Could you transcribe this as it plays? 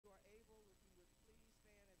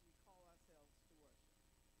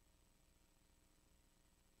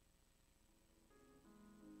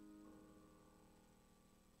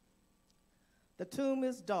The tomb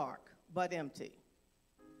is dark, but empty.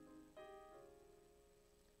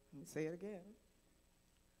 Let me say it again.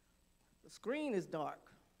 The screen is dark,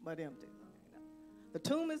 but empty. The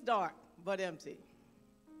tomb is dark, but empty.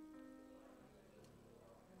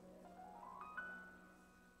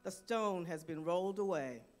 The stone has been rolled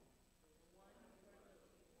away.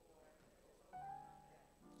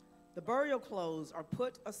 The burial clothes are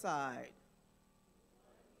put aside.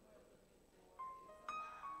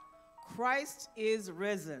 Christ is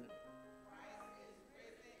risen.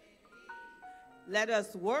 Let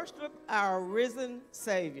us worship our risen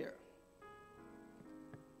Savior.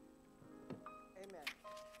 Amen.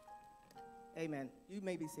 Amen. You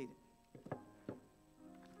may be seated.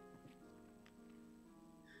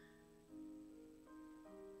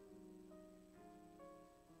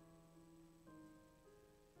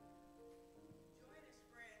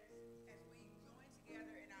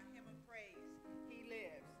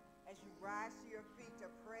 Rise to your feet to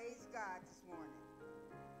praise God this morning.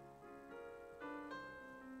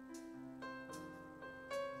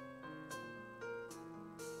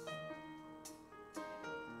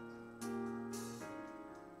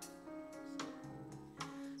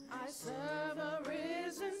 I serve a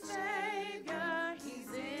risen Savior.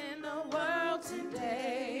 He's in the world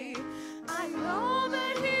today. I know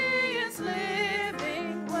that He is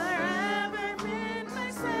living wherever men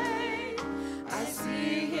may say. I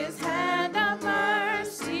see His hand of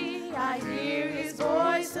mercy. I hear His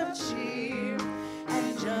voice of cheer.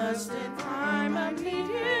 And just in time I meet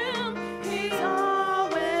Him, He's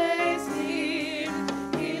always near.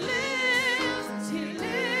 He lives,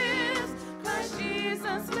 Christ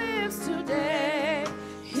Jesus lives today.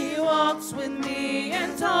 He walks with me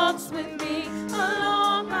and talks with me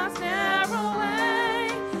along life's narrow way.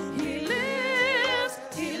 He lives,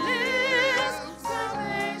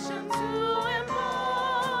 salvation to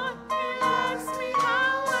impart. He asks me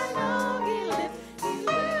how I know He lives. He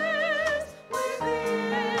lives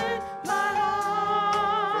within my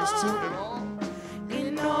heart.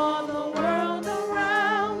 In all the world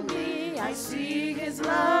around me, I see His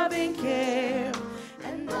loving care.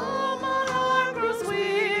 And though my heart grows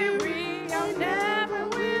weary, I never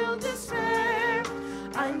will despair.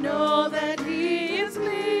 I know that He is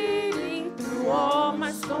leading through all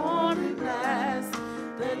my stormy blasts.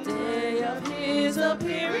 The day of His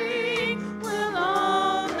appearing will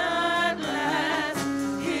all not last.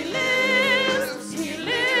 He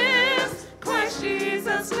lives, Christ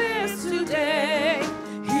Jesus lives today.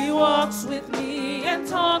 He walks with me and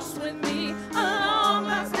talks with me along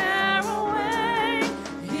life's narrow way.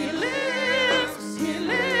 He lives,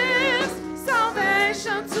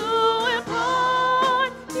 salvation to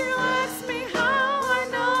impart. You ask me how I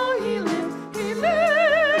know He lives. He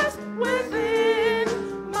lives within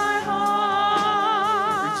my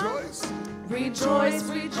heart. Rejoice,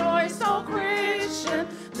 rejoice, oh Christian.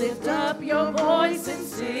 Lift up your voice and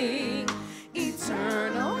sing.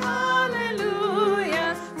 Eternal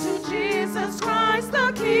hallelujah to Jesus Christ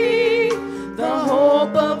the King. The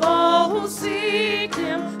hope of all who seek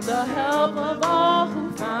Him, the help of all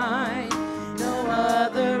who find. No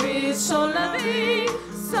other is so loving,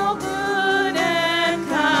 so good and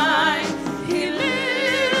kind. He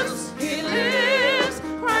lives,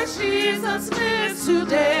 Christ Jesus lives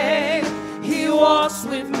today. He walks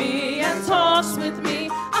with me and talks with me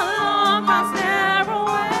along life's narrow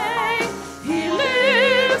way. He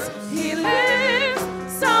lives,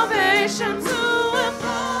 salvation to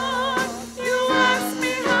impart. You ask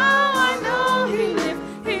me how I know He lives.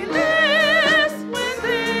 He lives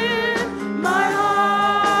within my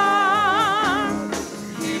heart.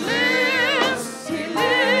 He lives,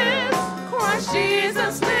 Christ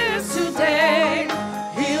Jesus lives today.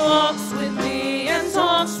 He walks with me and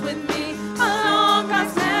talks with me along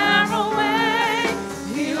God's narrow way.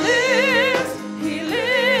 He lives,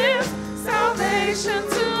 salvation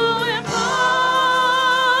to impart.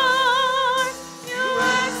 You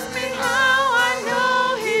ask me how I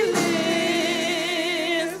know He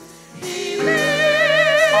lives. He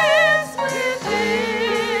lives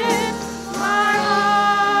within my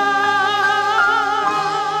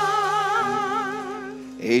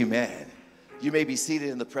heart. Amen. You may be seated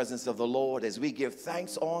in the presence of the Lord as we give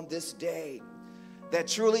thanks on this day that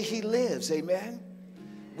truly He lives. Amen.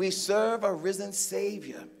 We serve a risen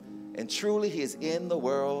Savior, and truly He is in the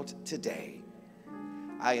world today.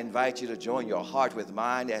 I invite you to join your heart with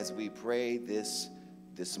mine as we pray this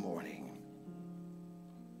morning.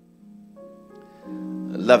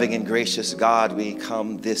 Loving and gracious God, we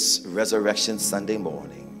come this Resurrection Sunday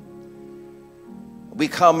morning. We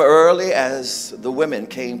come early as the women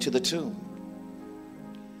came to the tomb,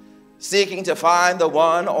 seeking to find the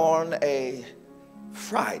one on a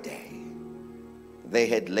Friday, they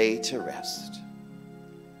had laid to rest.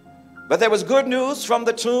 But there was good news from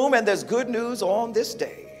the tomb, and there's good news on this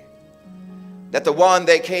day, that the one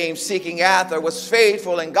they came seeking after was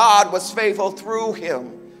faithful, and God was faithful through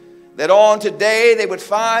him. That on today they would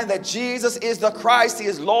find that Jesus is the Christ, he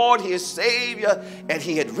is Lord, he is Savior, and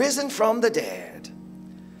he had risen from the dead.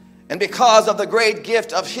 And because of the great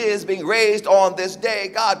gift of his being raised on this day,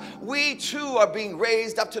 God, we too are being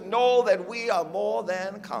raised up to know that we are more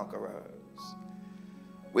than conquerors.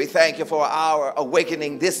 We thank you for our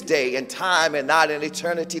awakening this day in time and not in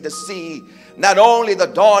eternity, to see not only the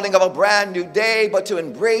dawning of a brand new day, but to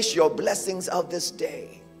embrace your blessings of this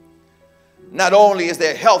day. Not only is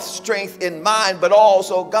there health, strength in mind, but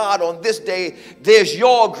also, God, on this day, there's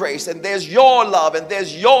your grace, and there's your love, and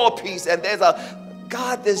there's your peace, and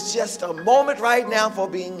there's just a moment right now for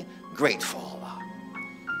being grateful.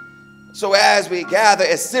 So as we gather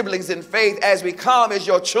as siblings in faith, as we come as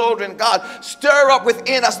your children, God, stir up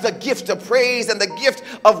within us the gift of praise and the gift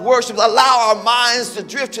of worship. Allow our minds to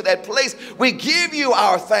drift to that place. We give you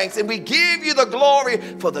our thanks, and we give you the glory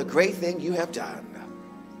for the great thing you have done.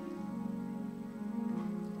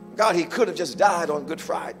 God, he could have just died on Good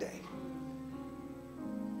Friday.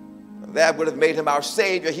 That would have made him our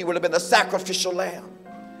Savior. He would have been the sacrificial lamb.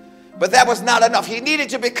 But that was not enough. He needed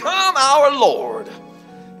to become our Lord.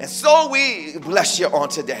 And so we bless you on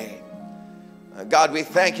today. God, we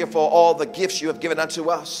thank you for all the gifts you have given unto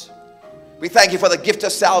us. We thank you for the gift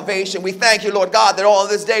of salvation. We thank you, Lord God, that on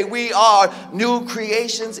this day we are new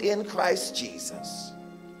creations in Christ Jesus.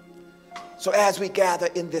 So as we gather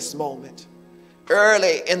in this moment,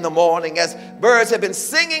 early in the morning, as birds have been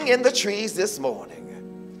singing in the trees this morning,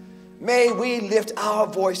 may we lift our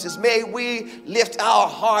voices, may we lift our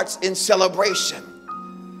hearts in celebration,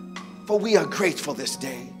 for we are grateful this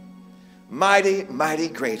day, mighty, mighty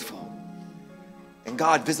grateful. And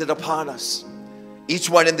God, visit upon us, each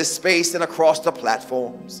one in this space and across the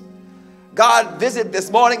platforms. God, visit this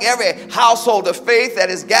morning every household of faith that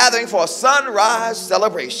is gathering for a sunrise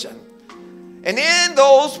celebration. And in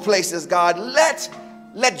those places, God, let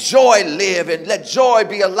joy live, and let joy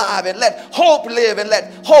be alive, and let hope live, and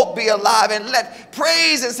let hope be alive, and let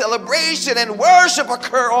praise and celebration and worship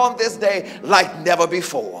occur on this day like never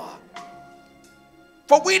before.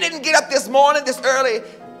 For we didn't get up this morning, this early,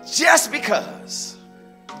 just because.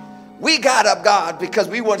 We got up, God, because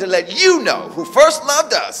we want to let you know, who first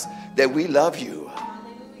loved us, that we love you.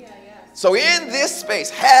 So in this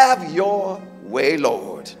space, have your way,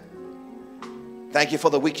 Lord. Thank you for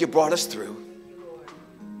the week you brought us through.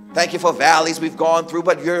 Thank you for valleys we've gone through,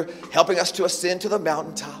 but you're helping us to ascend to the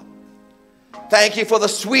mountaintop. Thank you for the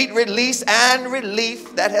sweet release and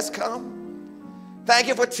relief that has come. Thank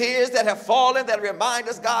you for tears that have fallen that remind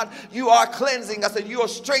us, God, you are cleansing us, and you are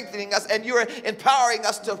strengthening us, and you are empowering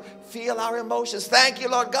us to feel our emotions. Thank you,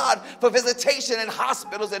 Lord God, for visitation in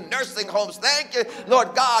hospitals and nursing homes. Thank you,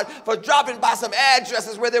 Lord God, for dropping by some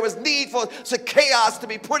addresses where there was need for some chaos to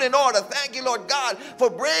be put in order. Thank you, Lord God,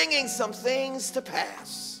 for bringing some things to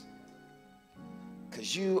pass,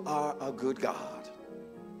 because you are a good God.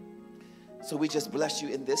 So we just bless you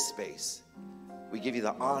in this space. We give you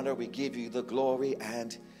the honor, we give you the glory,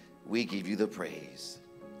 and we give you the praise.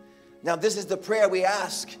 Now, this is the prayer we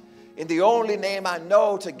ask in the only name I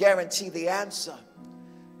know to guarantee the answer.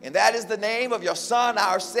 And that is the name of your Son,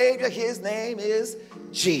 our Savior. His name is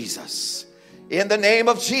Jesus. In the name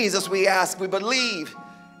of Jesus, we ask, we believe,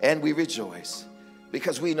 and we rejoice,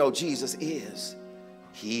 because we know Jesus is.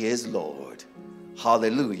 He is Lord.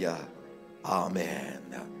 Hallelujah. Amen.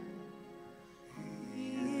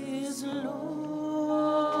 He is Lord.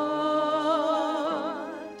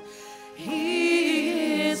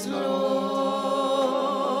 He is Lord.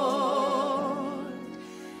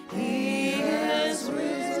 He has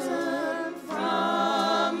risen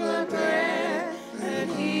from the grave,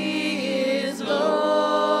 and he is Lord.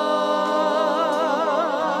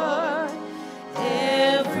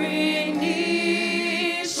 Every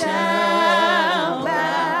knee shall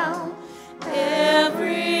bow,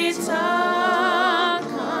 every tongue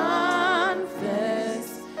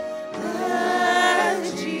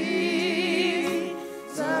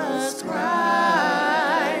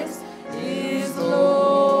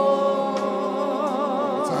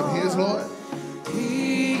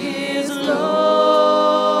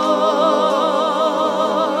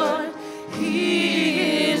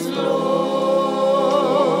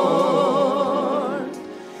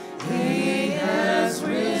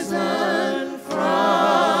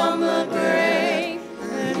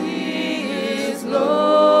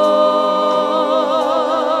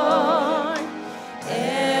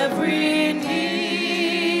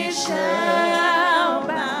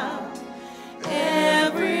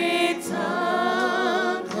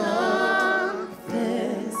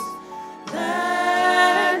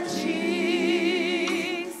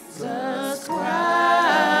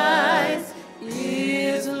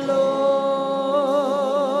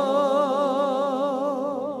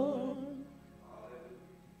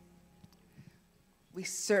We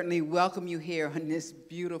certainly welcome you here on this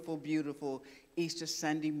beautiful, beautiful Easter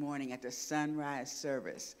Sunday morning at the SONRise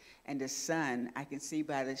Service. And the sun, I can see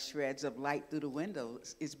by the shreds of light through the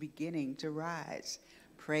windows, is beginning to rise.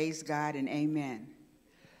 Praise God and amen.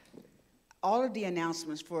 All of the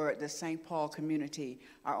announcements for the St. Paul community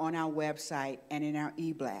are on our website and in our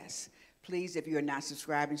e-blast. Please, if you are not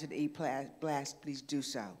subscribing to the e-blast, please do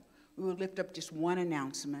so. We will lift up just one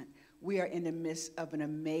announcement. We are in the midst of an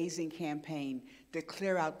amazing campaign to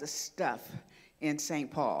clear out the stuff in St.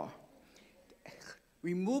 Paul.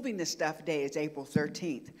 Removing the stuff day is April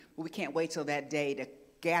 13th, but we can't wait till that day to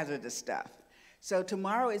gather the stuff. So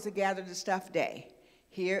tomorrow is a gather the stuff day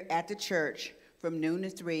here at the church from noon to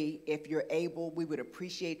 3. If you're able, we would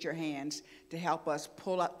appreciate your hands to help us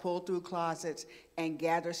pull through closets and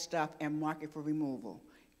gather stuff and mark it for removal.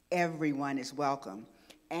 Everyone is welcome.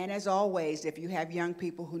 And as always, if you have young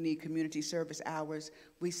people who need community service hours,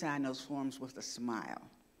 we sign those forms with a smile.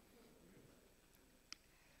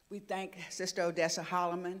 We thank Sister Odessa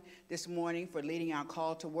Holloman this morning for leading our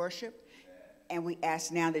call to worship. And we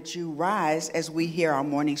ask now that you rise as we hear our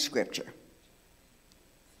morning scripture.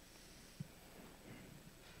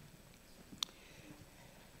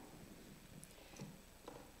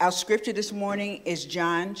 Our scripture this morning is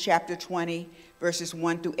John chapter 20, verses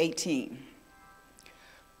 1 through 18.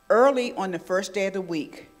 Early on the first day of the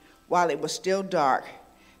week, while it was still dark,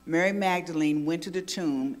 Mary Magdalene went to the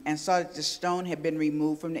tomb and saw that the stone had been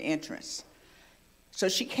removed from the entrance. So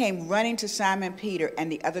she came running to Simon Peter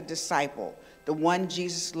and the other disciple, the one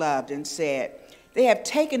Jesus loved, and said, "They have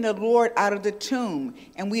taken the Lord out of the tomb,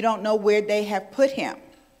 and we don't know where they have put him."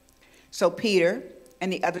 So Peter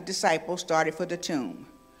and the other disciple started for the tomb.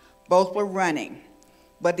 Both were running,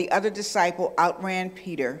 but the other disciple outran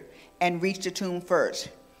Peter and reached the tomb first.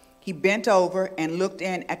 He bent over and looked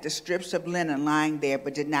in at the strips of linen lying there,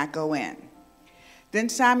 but did not go in. Then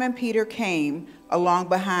Simon Peter came along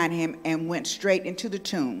behind him and went straight into the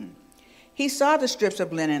tomb. He saw the strips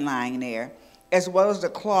of linen lying there, as well as the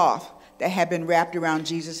cloth that had been wrapped around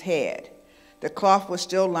Jesus' head. The cloth was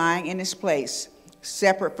still lying in its place,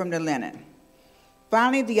 separate from the linen.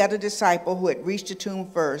 Finally, the other disciple who had reached the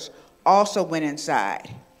tomb first also went inside.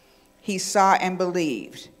 He saw and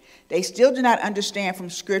believed. They still did not understand from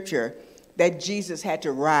Scripture that Jesus had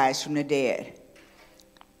to rise from the dead.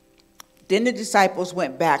 Then the disciples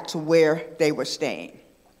went back to where they were staying.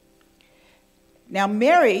 Now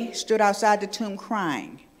Mary stood outside the tomb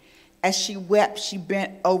crying. As she wept, she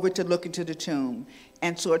bent over to look into the tomb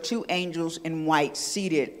and saw two angels in white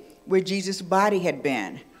seated where Jesus' body had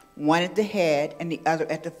been, one at the head and the other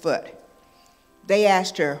at the foot. They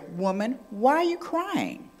asked her, "Woman, why are you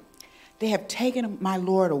crying?" "They have taken my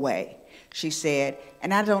Lord away," she said,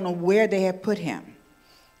 "and I don't know where they have put him."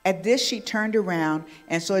 At this, she turned around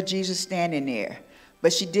and saw Jesus standing there,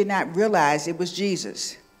 but she did not realize it was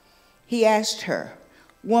Jesus. He asked her,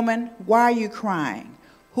 "Woman, why are you crying?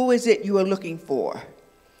 Who is it you are looking for?"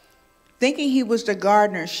 Thinking he was the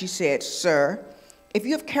gardener, she said, "Sir, if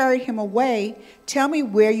you have carried him away, tell me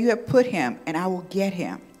where you have put him, and I will get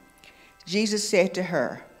him." Jesus said to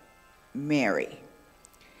her, "Mary."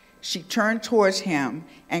 She turned towards him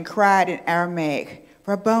and cried in Aramaic,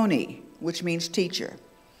 "Rabboni," which means teacher.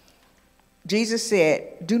 Jesus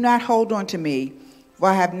said, "Do not hold on to me, for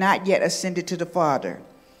I have not yet ascended to the Father.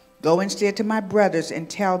 Go instead to my brothers and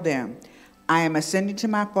tell them, I am ascending to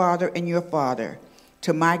my Father and your Father,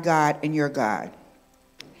 to my God and your God."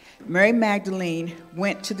 Mary Magdalene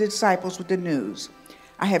went to the disciples with the news,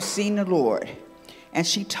 "I have seen the Lord." And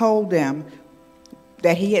she told them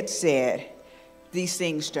that he had said these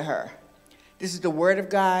things to her. This is the word of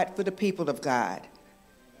God for the people of God.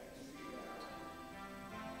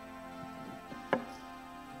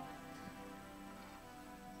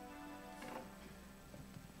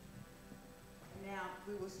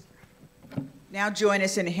 Now join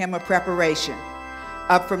us in a hymn of preparation.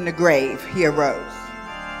 Up from the grave, he arose.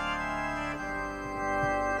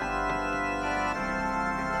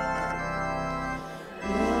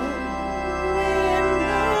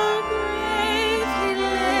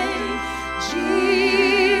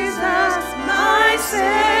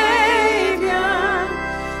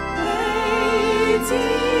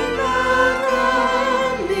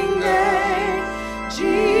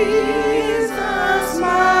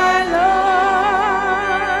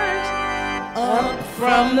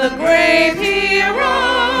 From the grave he arose.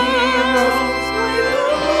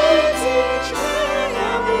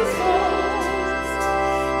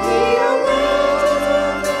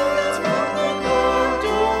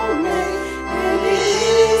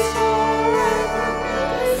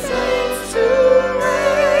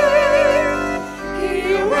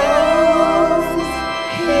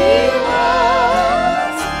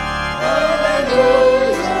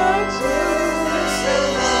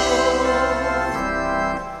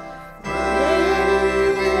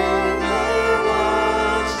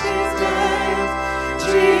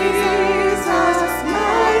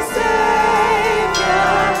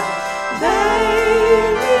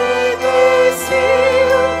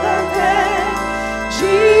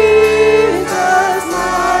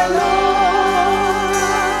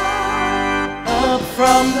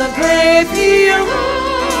 grave he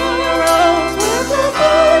arose with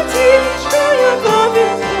authority, triumph of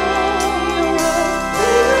his throne.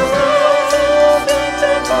 He arose as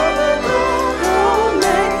victor from the throne of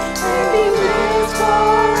man, and he lives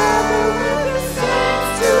forever with his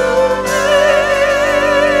saints to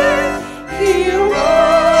reign. He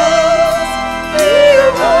arose, he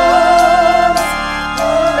arose,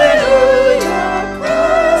 hallelujah,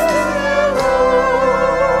 Christ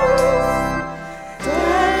arose.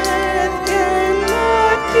 Death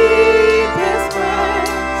cannot keep his prey.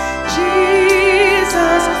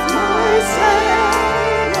 Jesus is my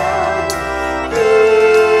Savior. He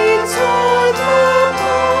tore the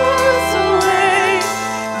cross away.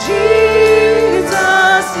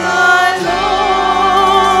 Jesus, my Lord.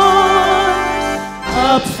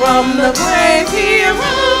 Up from the grave he arose.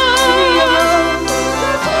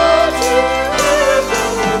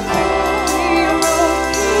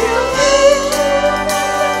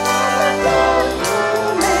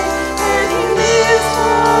 And he lives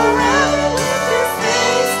forever with his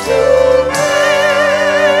saints to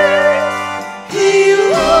reign. He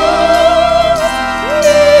arose,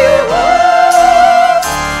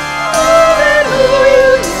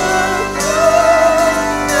 hallelujah,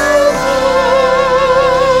 Christ arose.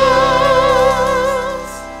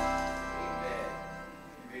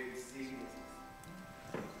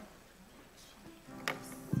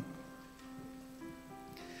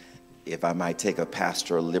 If I might take a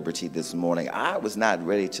pastoral liberty this morning, I was not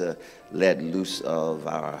ready to let loose of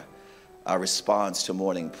our response to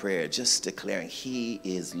morning prayer, just declaring He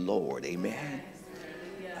is Lord. Amen.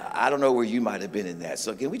 I don't know where you might have been in that.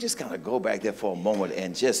 So can we just kind of go back there for a moment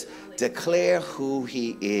and just declare who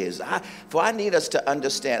He is? For I need us to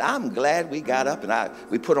understand, I'm glad we got up and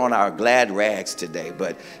we put on our glad rags today.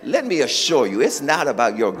 But let me assure you, it's not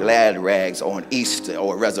about your glad rags on Easter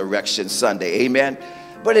or Resurrection Sunday. Amen.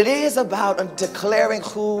 But it is about declaring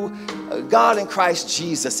who God in Christ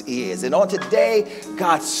Jesus is. And on today,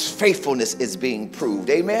 God's faithfulness is being proved.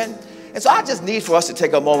 Amen. And so I just need for us to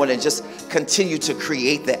take a moment and just continue to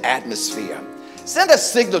create the atmosphere. Send a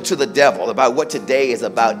signal to the devil about what today is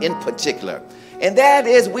about in particular. And that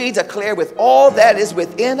is, we declare with all that is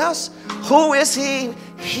within us, who is He?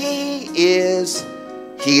 He is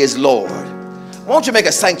Lord. Won't you make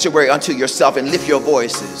a sanctuary unto yourself and lift your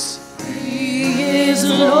voices? He is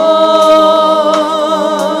Lord.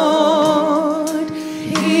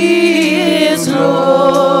 He is Lord.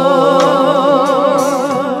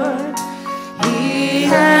 He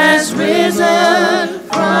has risen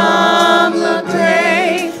from the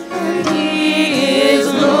grave, and He is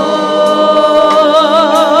Lord.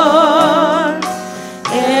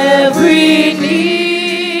 Every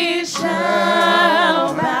knee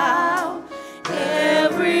shall bow,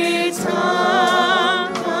 every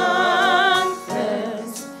tongue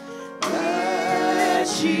confess that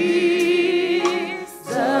Jesus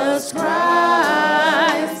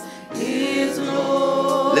Christ is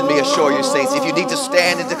Lord. Let me assure you, saints, if you need to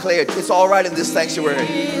stand and declare, it's all right in this sanctuary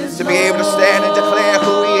to be able to stand and declare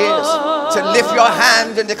who He is, to lift your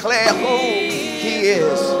hand and declare who He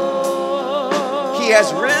is. He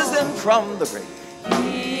has risen from the grave.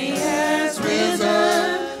 He has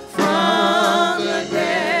risen from the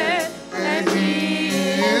dead, and He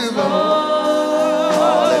is Lord.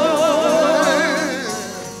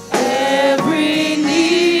 Every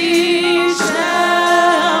knee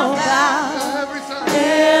shall bow,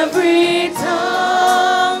 every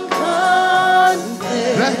tongue confess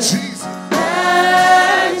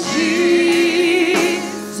that Jesus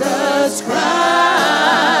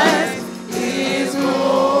Christ is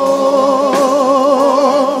Lord.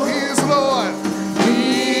 He is Lord. He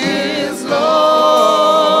is Lord.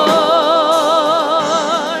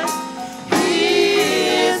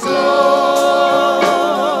 He is Lord.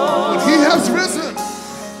 He has risen.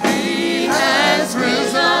 He has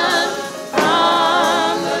risen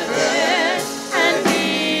from the dead, and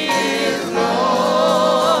He is Lord.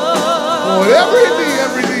 Oh, every knee,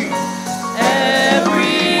 every knee.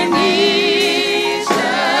 Every knee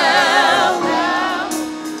shall bow,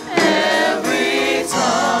 every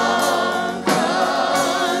tongue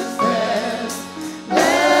confess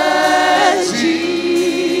that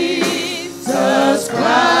Jesus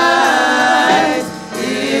Christ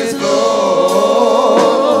is Lord.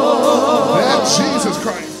 That Jesus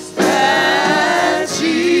Christ. That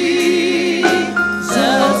Jesus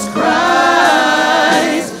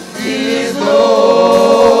Christ is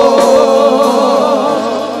Lord.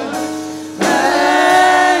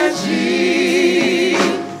 That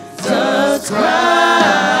Jesus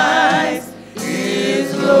Christ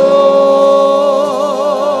is Lord.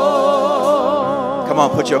 Come on,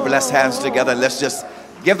 put your blessed hands together and let's just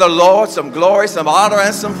Give the Lord some glory, some honor,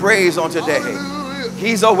 and some praise on today. Hallelujah.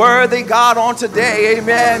 He's a worthy God on today.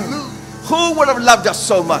 Amen. Who would have loved us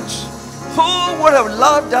so much? Who would have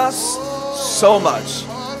loved us so much?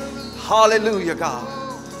 Hallelujah, God.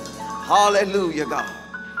 Hallelujah, God.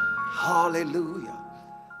 Hallelujah.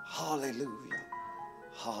 Hallelujah.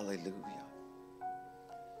 Hallelujah.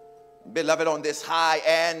 Beloved, on this high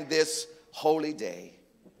and this holy day,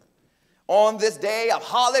 on this day of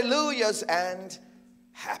hallelujahs and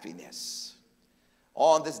happiness,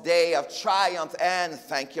 on this day of triumph and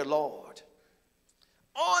thank you, Lord,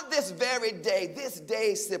 on this very day, this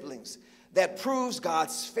day, siblings, that proves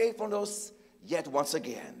God's faithfulness yet once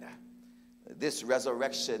again, this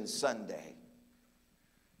Resurrection Sunday,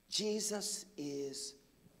 Jesus is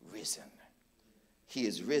risen. He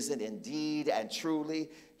is risen indeed and truly.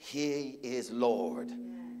 He is Lord.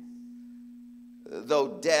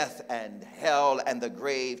 Though death and hell and the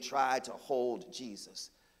grave tried to hold Jesus,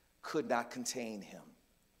 could not contain him.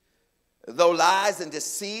 Though lies and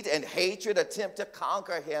deceit and hatred attempt to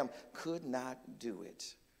conquer him, could not do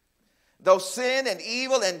it. Though sin and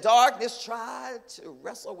evil and darkness tried to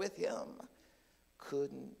wrestle with him,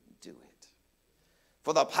 couldn't do it.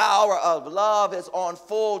 For the power of love is on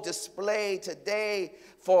full display today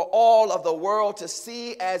for all of the world to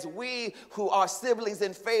see, as we who are siblings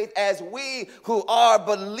in faith, as we who are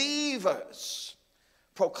believers,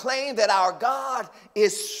 proclaim that our God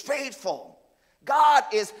is faithful. God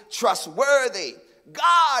is trustworthy.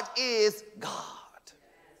 God is God.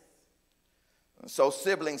 So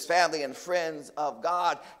siblings, family, and friends of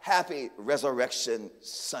God, happy Resurrection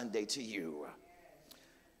Sunday to you.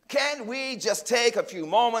 Can we just take a few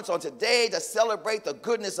moments on today to celebrate the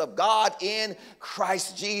goodness of God in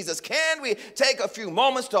Christ Jesus? Can we take a few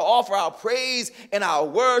moments to offer our praise and our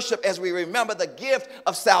worship as we remember the gift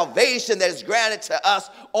of salvation that is granted to us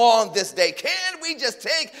on this day? Can we just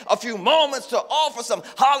take a few moments to offer some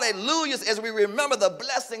hallelujahs as we remember the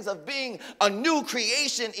blessings of being a new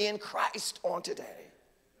creation in Christ on today?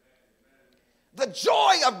 The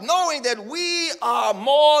joy of knowing that we are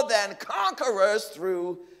more than conquerors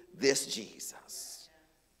through this Jesus.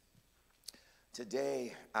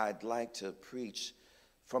 Today, I'd like to preach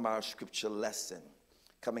from our scripture lesson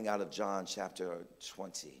coming out of John chapter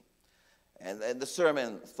 20. And the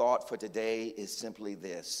sermon thought for today is simply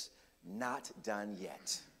this: not done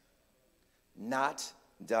yet. Not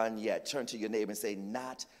done yet. Turn to your neighbor and say,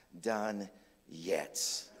 not done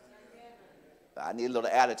yet. I need a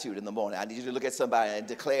little attitude in the morning. I need you to look at somebody and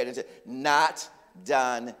declare it, not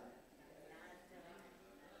done yet.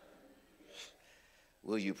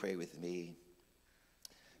 Will you pray with me?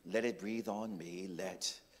 Let it breathe on me.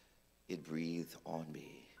 Let it breathe on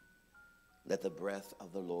me. Let the breath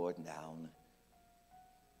of the Lord now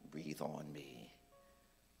breathe on me.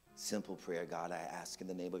 Simple prayer, God, I ask in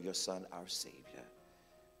the name of your Son, our Savior,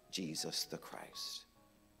 Jesus the Christ.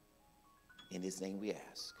 In his name we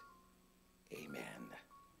ask. Amen.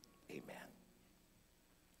 Amen.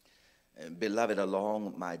 And beloved,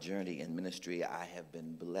 along my journey in ministry, I have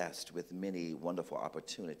been blessed with many wonderful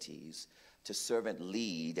opportunities to serve and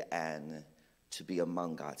lead and to be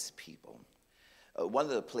among God's people. One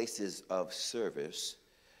of the places of service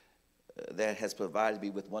that has provided me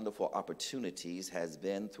with wonderful opportunities has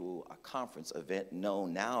been through a conference event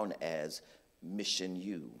known now as Mission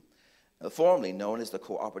U, formerly known as the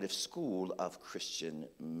Cooperative School of Christian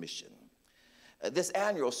Mission. This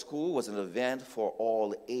annual school was an event for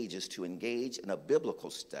all ages to engage in a biblical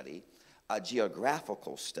study, a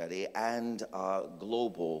geographical study, and a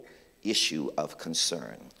global issue of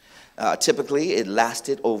concern. Typically, it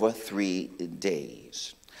lasted over 3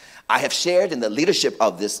 days. I have shared in the leadership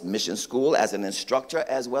of this mission school as an instructor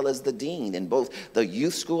as well as the dean in both the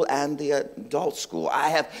youth school and the adult school. I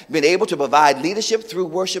have been able to provide leadership through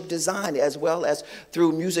worship design as well as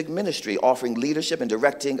through music ministry, offering leadership and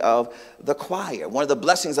directing of the choir. One of the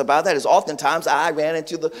blessings about that is oftentimes I ran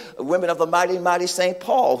into the women of the mighty, mighty St.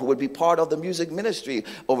 Paul who would be part of the music ministry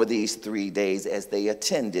over these 3 days as they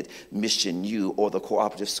attended Mission U, or the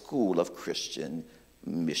Cooperative School of Christian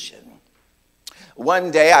Mission.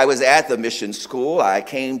 One day I was at the mission school. I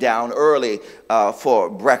came down early for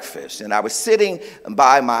breakfast, and I was sitting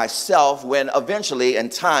by myself when eventually in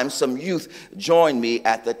time some youth joined me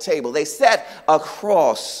at the table. They sat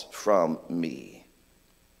across from me.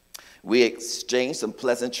 We exchanged some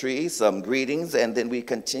pleasantries, some greetings, and then we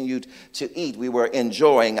continued to eat. We were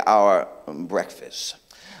enjoying our breakfast.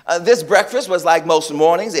 This breakfast was like most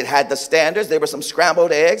mornings. It had the standards. There were some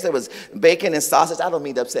scrambled eggs. There was bacon and sausage. I don't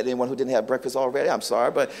mean to upset anyone who didn't have breakfast already. I'm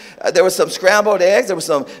sorry. But there was some scrambled eggs. There was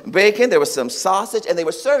some bacon. There was some sausage. And they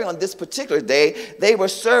were serving on this particular day, they were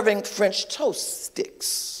serving French toast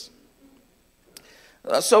sticks.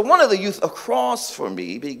 So one of the youth across from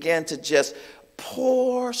me began to just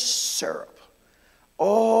pour syrup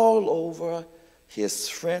all over his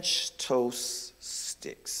French toast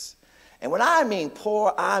sticks. And when I mean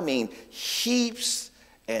pour, I mean heaps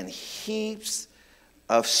and heaps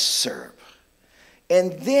of syrup.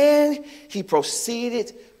 And then he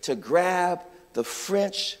proceeded to grab the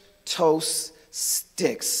French toast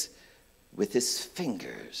sticks with his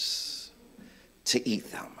fingers to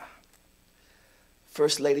eat them.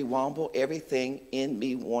 First Lady Womble, everything in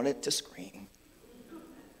me wanted to scream.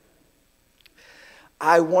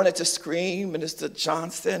 I wanted to scream, Minister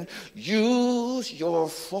Johnston, use your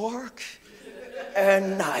fork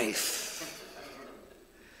and knife.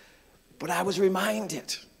 But I was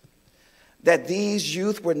reminded that these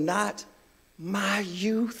youth were not my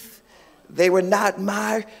youth. They were not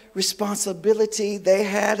my responsibility. They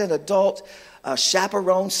had an adult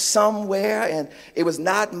chaperone somewhere, and it was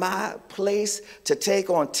not my place to take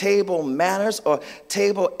on table manners or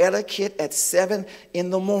table etiquette at 7 in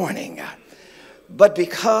the morning. But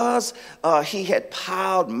because he had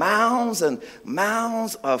piled mounds and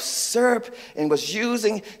mounds of syrup and was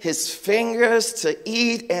using his fingers to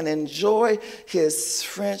eat and enjoy his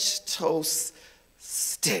French toast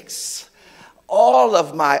sticks, all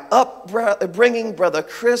of my upbringing, Brother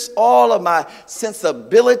Chris, all of my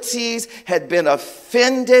sensibilities had been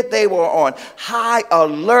offended. They were on high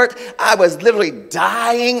alert. I was literally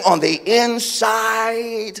dying on the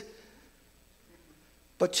inside.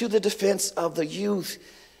 But to the defense of the youth,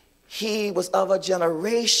 he was of a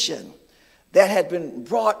generation that had been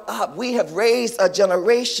brought up. We have raised a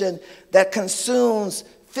generation that consumes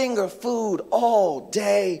finger food all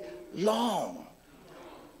day long.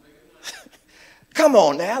 Come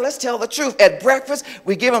on now, let's tell the truth. At breakfast,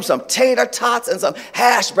 we give them some tater tots and some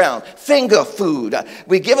hash brown, finger food.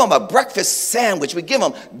 We give them a breakfast sandwich. We give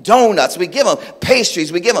them donuts. We give them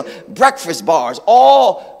pastries. We give them breakfast bars,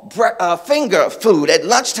 all finger food. At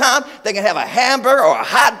lunchtime, they can have a hamburger or a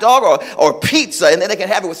hot dog or pizza, and then they can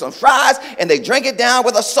have it with some fries, and they drink it down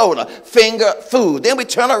with a soda, finger food. Then we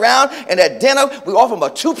turn around, and at dinner, we offer them a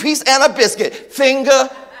 2-piece and a biscuit, finger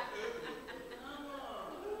food.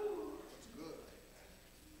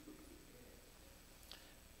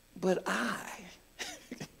 But I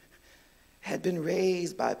had been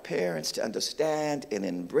raised by parents to understand and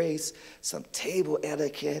embrace some table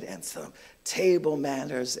etiquette and some table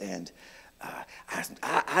manners, and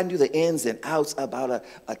I knew the ins and outs about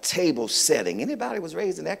a table setting. Anybody was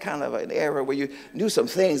raised in that kind of an era where you knew some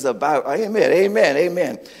things about, amen, amen,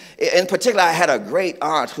 amen. In particular, I had a great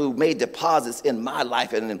aunt who made deposits in my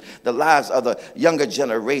life and in the lives of the younger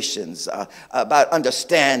generations about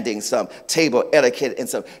understanding some table etiquette and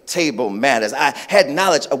some table manners. I had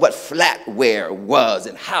knowledge of what flatware was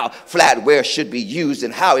and how flatware should be used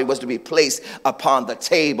and how it was to be placed upon the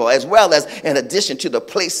table, as well as in addition to the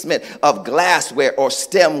placement of glassware or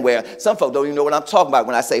stemware. Some folks don't even know what I'm talking about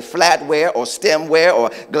when I say flatware or stemware or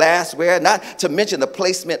glassware, not to mention the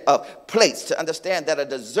placement of plates, to understand that a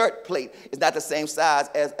dessert plate is not the same size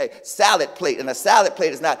as a salad plate, and a salad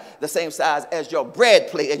plate is not the same size as your bread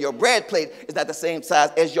plate, and your bread plate is not the same size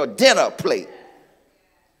as your dinner plate.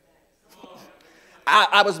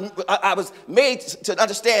 I was made to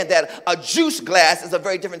understand that a juice glass is a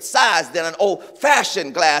very different size than an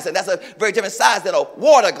old-fashioned glass, and that's a very different size than a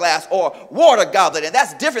water glass or water goblet, and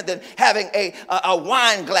that's different than having a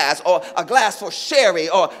wine glass or a glass for sherry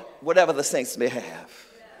or whatever the saints may have.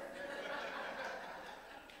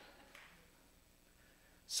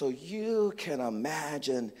 So you can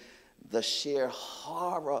imagine the sheer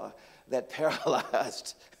horror that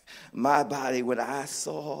paralyzed my body when I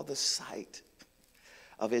saw the sight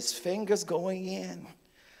of his fingers going in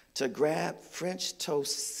to grab French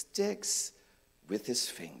toast sticks with his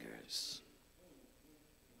fingers.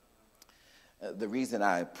 The reason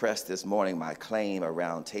I pressed this morning my claim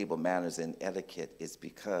around table manners and etiquette is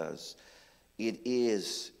because it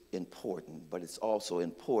is important, but it's also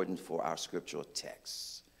important for our scriptural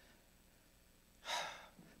texts.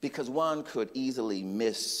 Because one could easily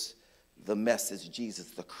miss the message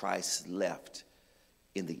Jesus the Christ left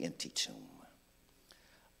in the empty tomb.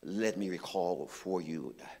 Let me recall for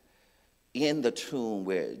you, in the tomb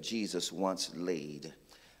where Jesus once laid,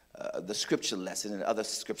 the scripture lesson and other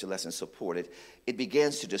scripture lessons support it, it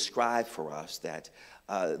begins to describe for us that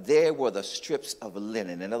there were the strips of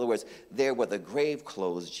linen. In other words, there were the grave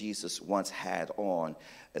clothes Jesus once had on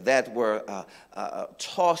that were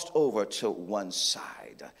tossed over to one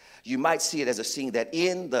side. You might see it as a scene that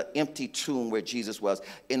in the empty tomb where Jesus was,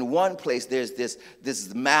 in one place there's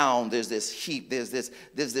this mound, there's this heap, there's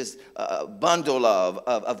this bundle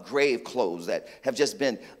of grave clothes that have just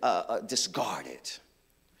been discarded.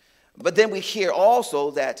 But then we hear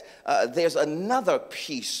also that there's another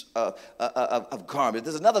piece of garment.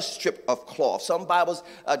 There's another strip of cloth. Some Bibles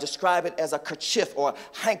describe it as a kerchief or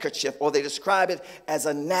handkerchief, or they describe it as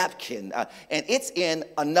a napkin. And it's in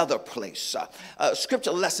another place. Other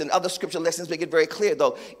scripture lessons make it very clear,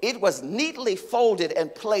 though. It was neatly folded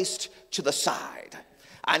and placed to the side.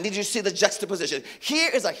 I need you to see the juxtaposition.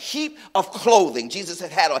 Here is a heap of clothing Jesus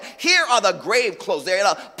had on. Here are the grave clothes. They're in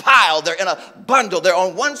a pile. They're in a bundle. They're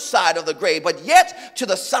on one side of the grave. But yet, to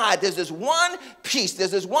the side, there's this one piece.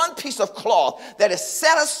 There's this one piece of cloth that is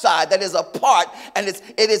set aside, that is apart, and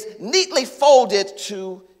it is neatly folded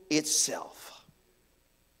to itself.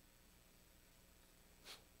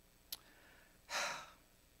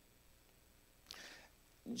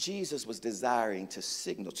 Jesus was desiring to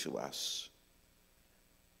signal to us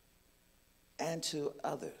and to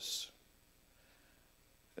others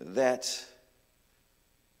that,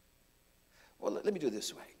 well, let me do it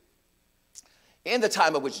this way. In the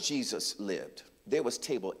time of which Jesus lived, there was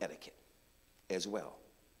table etiquette as well.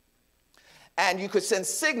 And you could send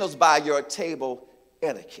signals by your table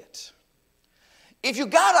etiquette. If you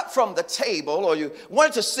got up from the table or you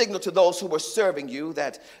wanted to signal to those who were serving you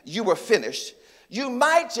that you were finished, you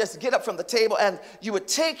might just get up from the table and you would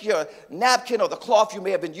take your napkin or the cloth you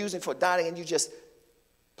may have been using for dining and you just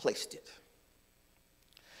placed it.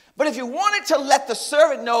 But if you wanted to let the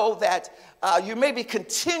servant know that you may be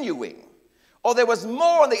continuing or there was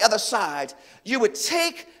more on the other side, you would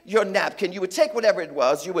take your napkin, you would take whatever it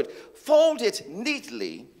was, you would fold it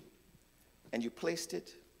neatly and you placed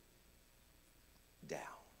it down.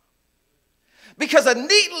 Because a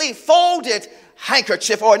neatly folded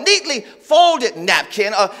handkerchief or a neatly folded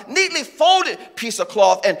napkin, a neatly folded piece of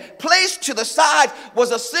cloth and placed to the side was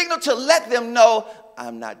a signal to let them know,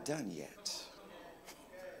 I'm not done yet.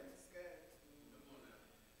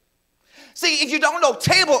 See, if you don't know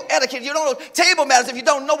table etiquette, if you don't know table manners, if you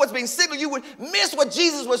don't know what's being signaled, you would miss what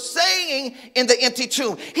Jesus was saying in the empty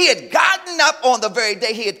tomb. He had gotten up on the very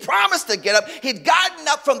day he had promised to get up. He'd gotten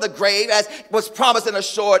up from the grave as was promised and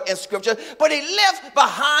assured in Scripture, but he left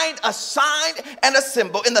behind a sign and a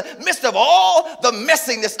symbol in the midst of all the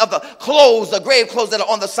messiness of the clothes, the grave clothes that are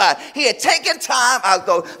on the side. He had taken time out,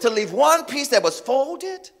 though, to leave one piece that was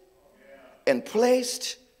folded and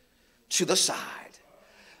placed to the side.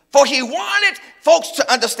 For he wanted folks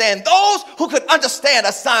to understand, those who could understand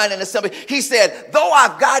a sign and a symbol. He said, though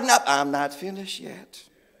I've gotten up, I'm not finished yet.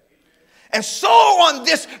 And so on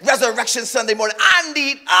this Resurrection Sunday morning, I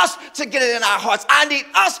need us to get it in our hearts. I need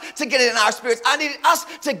us to get it in our spirits. I need us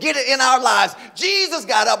to get it in our lives. Jesus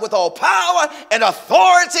got up with all power and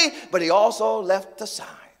authority, but he also left the sign.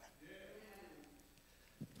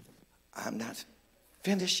 I'm not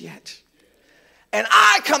finished yet. And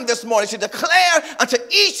I come this morning to declare unto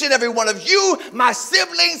each and every one of you, my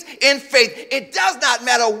siblings in faith, it does not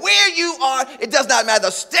matter where you are. It does not matter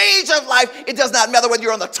the stage of life. It does not matter whether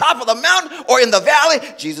you're on the top of the mountain or in the valley.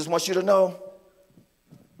 Jesus wants you to know,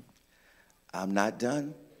 I'm not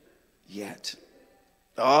done yet.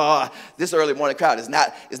 Oh, this early morning crowd is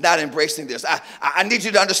not embracing this. I need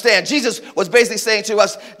you to understand. Jesus was basically saying to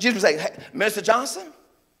us, Jesus was saying, hey, Minister Johnson,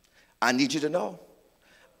 I need you to know.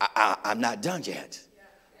 I'm not done yet.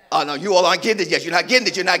 Oh, no, you all aren't getting it yet. You're not getting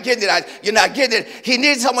it. You're not getting it. You're not getting it. He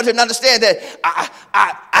needs someone to understand that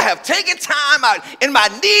I have taken time out in my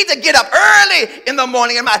need to get up early in the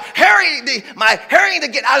morning and my hurrying to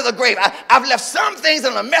get out of the grave. I've left some things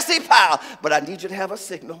in a messy pile, but I need you to have a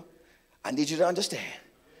signal. I need you to understand.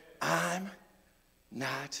 I'm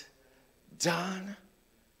not done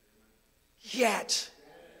yet.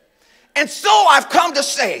 And so I've come to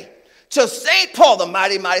say, to St. Paul, the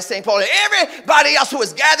mighty, mighty St. Paul, and everybody else who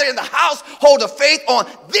is gathered in the household of faith on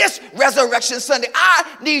this Resurrection Sunday,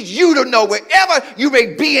 I need you to know wherever you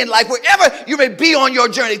may be in life, wherever you may be on your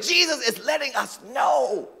journey, Jesus is letting us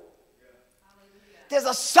know. There's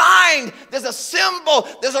a sign, there's a symbol,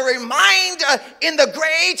 there's a reminder in the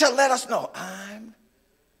grave to let us know, I'm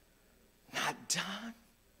not done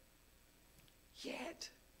yet.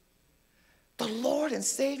 The Lord and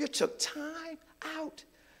Savior took time out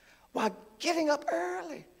while getting up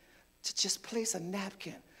early to just place a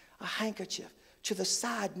napkin, a handkerchief to the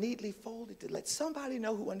side, neatly folded to let somebody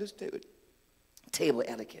know who understood. Table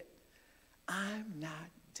etiquette. I'm not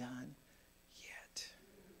done yet.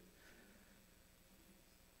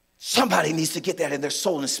 Somebody needs to get that in their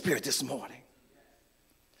soul and spirit this morning.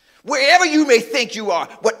 Wherever you may think you are,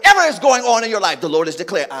 whatever is going on in your life, the Lord has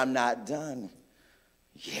declared, I'm not done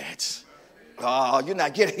yet. Oh, you're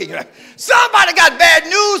not getting it. You're not. Somebody got bad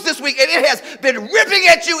news this week, and it has been ripping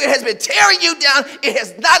at you. It has been tearing you down. It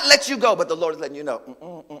has not let you go, but the Lord is letting you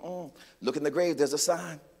know. Look in the grave. There's a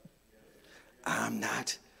sign. I'm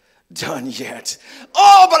not done yet.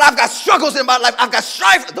 Oh, but I've got struggles in my life. I've got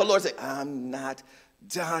strife. The Lord said, I'm not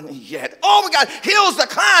done yet. Oh, we got hills to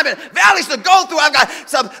climb and valleys to go through. I've got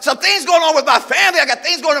some things going on with my family. I got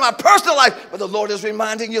things going on in my personal life. But the Lord is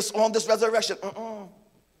reminding you on this resurrection,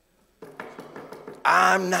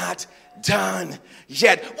 I'm not done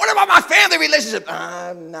yet. What about my family relationship?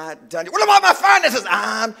 I'm not done yet. What about my finances?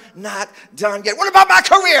 I'm not done yet. What about my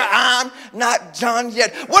career? I'm not done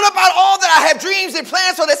yet. What about all that I have dreams and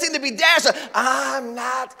plans for that seem to be dashed? I'm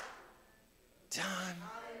not done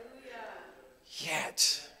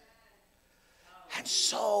yet. And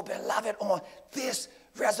so, beloved, on this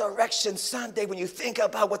Resurrection Sunday, when you think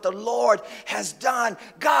about what the Lord has done,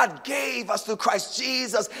 God gave us through Christ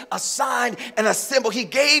Jesus a sign and a symbol. He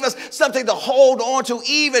gave us something to hold on to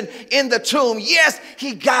even in the tomb. Yes,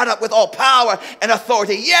 he got up with all power and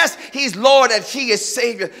authority. Yes, he's Lord and he is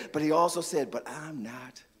Savior. But he also said, but I'm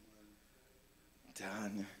not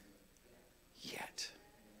done yet.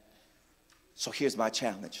 So here's my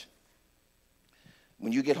challenge.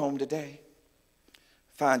 When you get home today,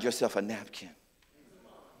 find yourself a napkin.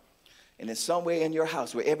 And in some way in your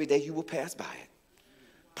house where every day you will pass by it,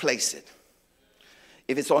 place it.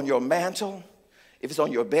 If it's on your mantle, if it's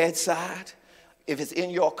on your bedside, if it's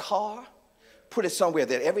in your car, put it somewhere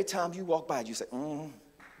that every time you walk by it, you say,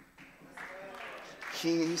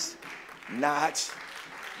 he's not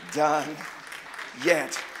done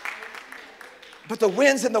yet. But the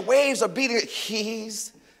winds and the waves are beating it.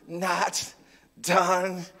 He's not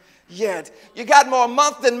done yet. You got more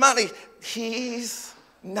month than money. He's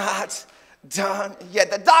not done yet.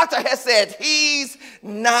 The doctor has said he's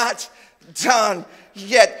not done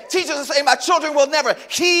yet. Teachers are saying my children will never.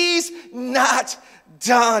 He's not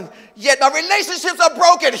done yet. My relationships are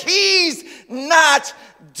broken. He's not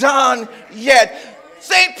done yet.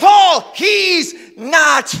 St. Paul, he's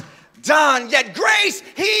not done yet. Grace,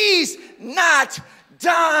 he's not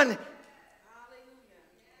done.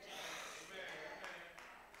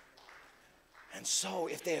 And so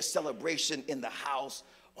if there's celebration in the house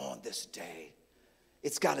on this day,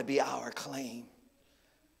 it's got to be our claim.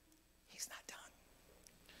 He's not done.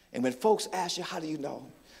 And when folks ask you, how do you know?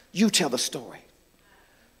 You tell the story.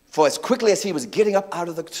 For as quickly as he was getting up out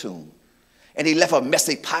of the tomb and he left a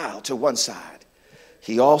messy pile to one side,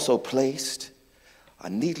 he also placed a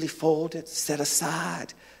neatly folded, set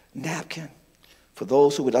aside napkin for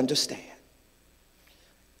those who would understand.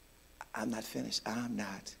 I'm not finished. I'm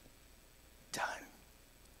not done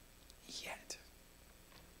yet.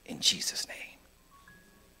 In Jesus' name.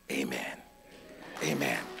 Amen.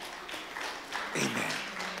 Amen. Amen.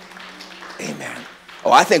 Amen.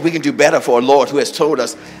 Oh, I think we can do better for a Lord who has told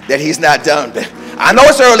us that he's not done. I know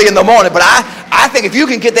it's early in the morning, but I think if you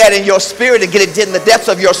can get that in your spirit and get it in the depths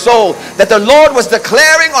of your soul, that the Lord was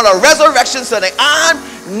declaring on a resurrection Sunday, I'm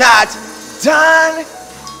not done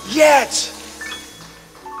yet.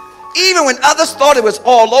 Even when others thought it was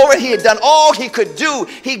all over, he had done all he could do.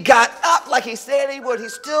 He got up like he said he would. He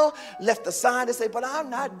still left the sign to say, but I'm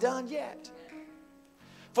not done yet.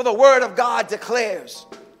 For the word of God declares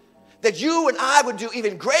that you and I would do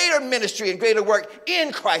even greater ministry and greater work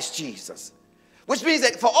in Christ Jesus. Which means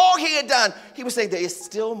that for all he had done, he was saying there is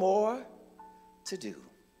still more to do.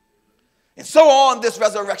 And so on this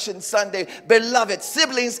Resurrection Sunday, beloved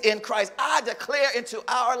siblings in Christ, I declare into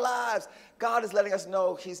our lives, God is letting us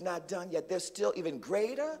know he's not done yet. There's still even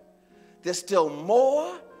greater. There's still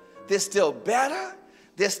more. There's still better.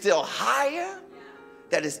 There's still higher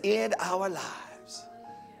that is in our lives.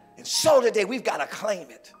 And so today we've got to claim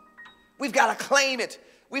it. We've got to claim it.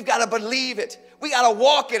 We've got to believe it. We got to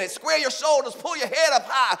walk in it. Square your shoulders. Pull your head up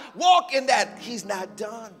high. Walk in that. He's not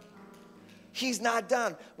done. He's not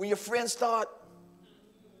done. When your friends start,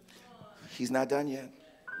 he's not done yet.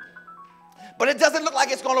 But it doesn't look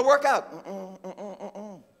like it's going to work out.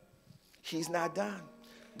 He's not done.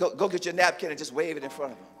 Go get your napkin and just wave it in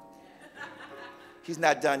front of him. He's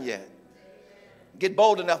not done yet. Get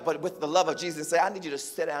bold enough, but with the love of Jesus, and say, I need you to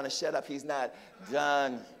sit down and shut up. He's not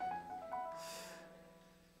done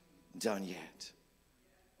yet.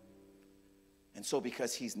 And so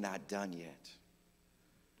because he's not done yet,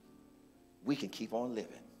 we can keep on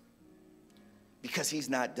living. Because he's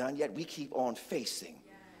not done yet, we keep on facing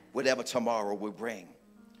whatever tomorrow will bring.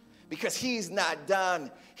 Because he's not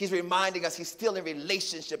done, he's reminding us he's still in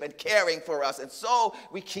relationship and caring for us. And so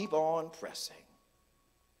we keep on pressing.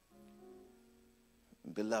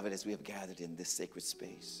 Beloved, as we have gathered in this sacred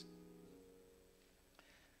space,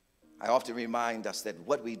 I often remind us that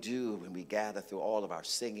what we do when we gather through all of our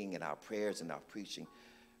singing and our prayers and our preaching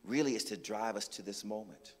really is to drive us to this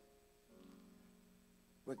moment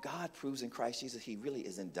where God proves in Christ Jesus he really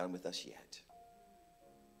isn't done with us yet.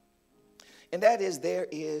 And that is,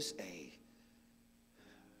 there's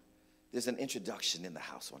an introduction in the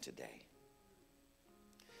house on today.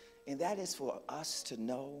 And that is for us to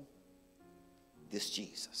know this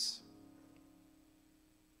Jesus.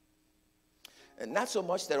 And not so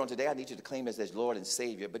much that on today I need you to claim him as Lord and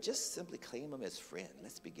Savior, but just simply claim him as friend.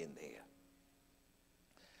 Let's begin there.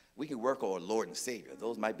 We can work on Lord and Savior.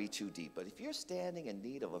 Those might be too deep. But if you're standing in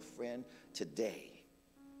need of a friend today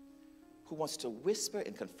who wants to whisper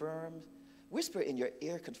and confirm, whisper in your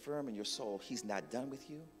ear, confirm in your soul, he's not done with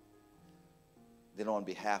you, then on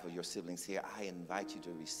behalf of your siblings here, I invite you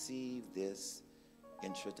to receive this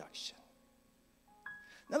introduction.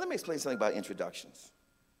 Now let me explain something about introductions.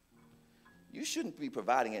 You shouldn't be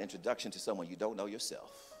providing an introduction to someone you don't know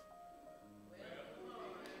yourself.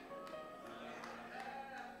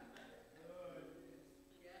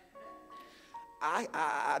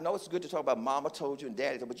 I know it's good to talk about mama told you and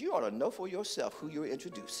daddy told you, but you ought to know for yourself who you're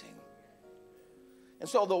introducing. And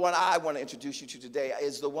so the one I want to introduce you to today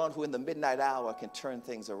is the one who in the midnight hour can turn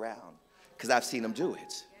things around, because I've seen him do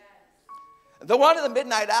it. The one in the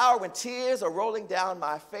midnight hour when tears are rolling down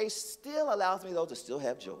my face still allows me, though, to still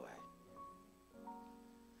have joy.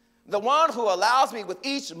 The one who allows me with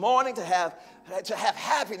each morning to have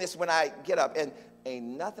happiness when I get up, and ain't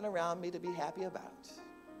nothing around me to be happy about.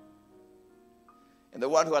 And the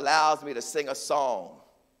one who allows me to sing a song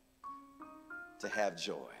to have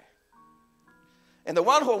joy. And the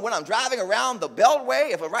one who, when I'm driving around the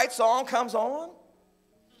beltway, if a right song comes on,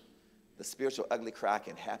 the spiritual ugly cry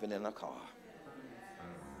can happen in a car.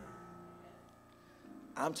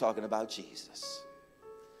 I'm talking about Jesus.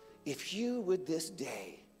 If you would this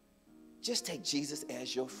day just take Jesus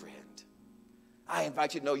as your friend, I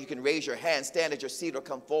invite you to know you can raise your hand, stand at your seat, or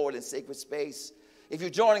come forward in sacred space. If you're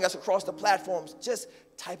joining us across the platforms, just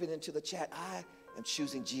type it into the chat. I am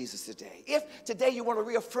choosing Jesus today. If today you want to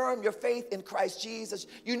reaffirm your faith in Christ Jesus,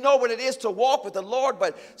 you know what it is to walk with the Lord,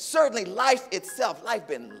 but certainly life itself, life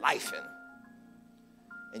been lifing.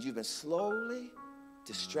 And you've been slowly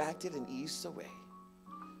distracted and eased away.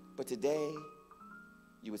 But today,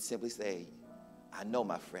 you would simply say, I know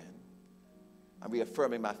my friend. I'm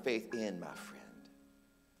reaffirming my faith in my friend.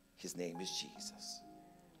 His name is Jesus.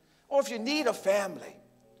 Or if you need a family,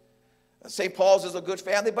 St. Paul's is a good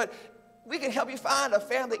family, but we can help you find a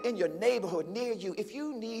family in your neighborhood near you. If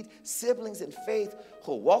you need siblings in faith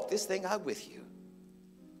who'll walk this thing out with you,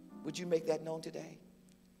 would you make that known today?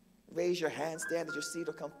 Raise your hand, stand at your seat,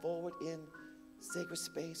 or come forward in sacred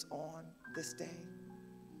space on this day.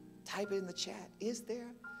 Type it in the chat. Is there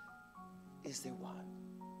one?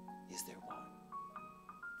 Is there one?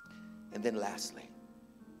 And then lastly,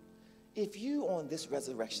 if you on this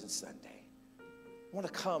Resurrection Sunday want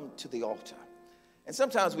to come to the altar, and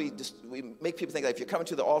sometimes we make people think that if you're coming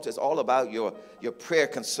to the altar, it's all about your prayer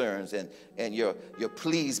concerns and your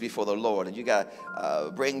pleas before the Lord, and you got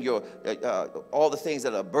to bring your all the things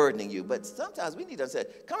that are burdening you. But sometimes we need to say,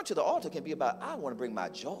 coming to the altar can be about, I want to bring my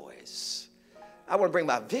joys. I want to bring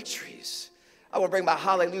my victories. I want to bring my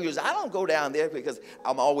hallelujahs. I don't go down there because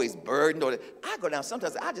I'm always burdened. I go down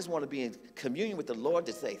sometimes I just want to be in communion with the Lord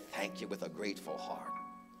to say thank you with a grateful heart.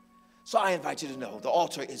 So I invite you to know the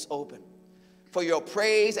altar is open for your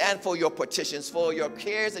praise and for your petitions, for your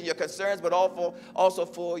cares and your concerns, but also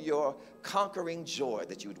for your conquering joy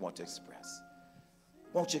that you would want to express.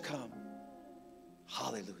 Won't you come?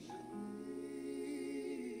 Hallelujah.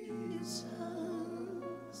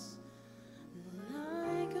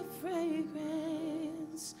 Like a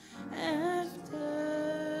fragrance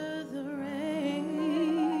after the rain.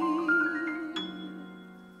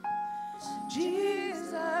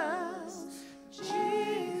 Jesus,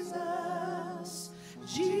 Jesus,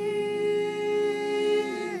 Jesus,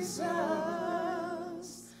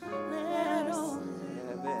 let all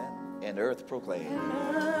Heaven and earth proclaim.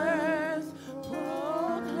 earth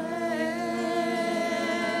proclaim.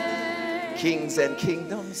 Kings and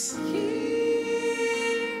kingdoms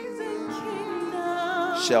Kings and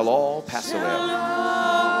kingdoms shall all pass shall away.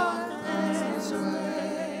 all pass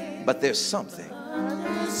away. But there's something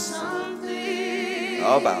There's something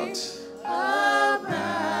about about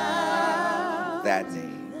that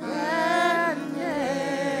name. That name.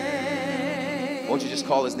 Won't you just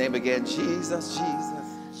call his name again? Jesus,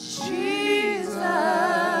 Jesus. Jesus,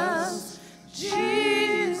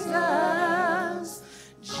 Jesus,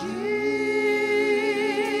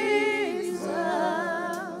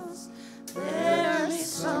 Jesus. There's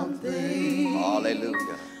something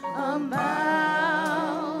Hallelujah.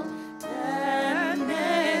 about that name.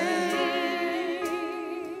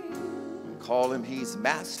 Call him, he's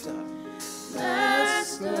Master,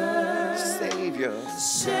 Master, Savior,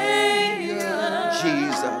 Savior,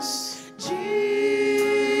 Jesus. Jesus,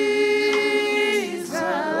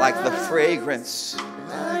 Like the fragrance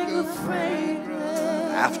like a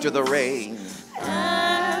fragrance after the rain.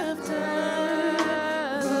 after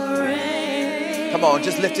the rain. Come on,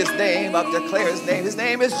 just lift his name up, declare his name. His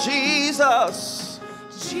name is Jesus.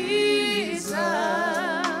 Jesus,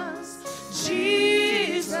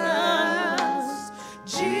 Jesus,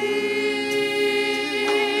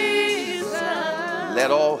 Jesus.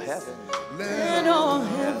 Let all heaven Let all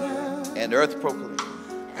heaven and earth proclaim.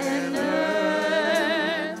 and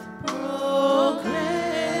earth proclaim.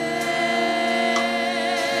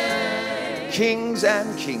 Kings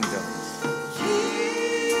and kingdoms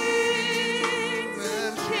Kings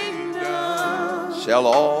and kingdoms shall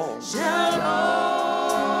all shall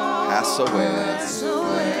all pass away. pass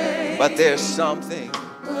away. But there's something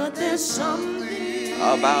But there's something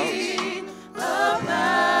about.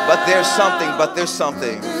 But there's something. There's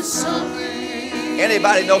something.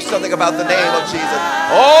 Anybody know something about the name of Jesus?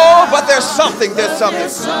 Oh, but there's something. There's something.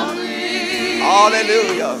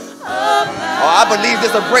 Hallelujah. Oh, I believe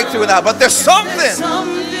there's a breakthrough now, but there's something.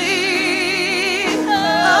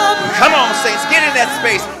 Come on, saints, get in that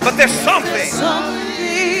space. But there's something.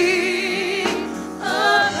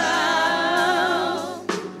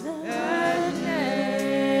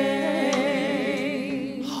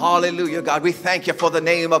 Hallelujah, God. We thank you for the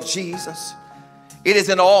name of Jesus. It is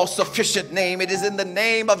an all-sufficient name. It is in the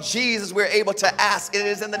name of Jesus we're able to ask. It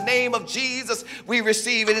is in the name of Jesus we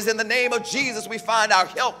receive. It is in the name of Jesus we find our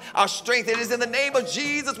help, our strength. It is in the name of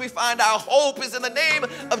Jesus we find our hope. It is in the name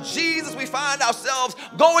of Jesus we find ourselves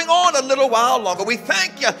going on a little while longer. We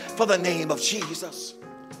thank you for the name of Jesus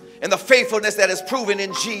and the faithfulness that is proven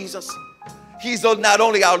in Jesus. He's not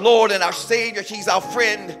only our Lord and our Savior, he's our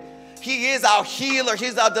friend. He is our healer.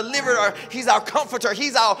 He's our deliverer. He's our comforter.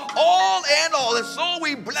 He's our all and all. And so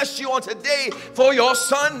we bless you on today for your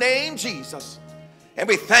son named Jesus. And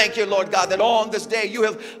we thank you, Lord God, that on this day you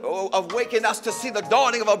have awakened us to see the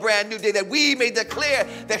dawning of a brand new day, that we may declare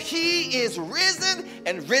that he is risen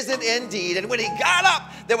and risen indeed. And when he got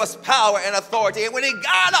up, there was power and authority. And when he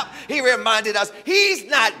got up, he reminded us he's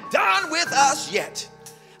not done with us yet.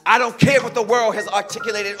 I don't care what the world has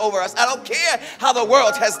articulated over us. I don't care how the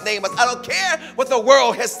world has named us. I don't care what the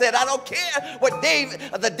world has said. I don't care what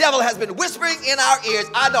the devil has been whispering in our ears.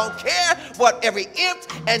 I don't care what every imp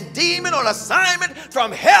and demon on assignment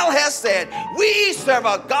from hell has said. We serve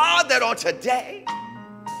a God that on today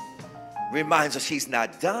reminds us he's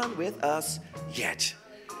not done with us yet.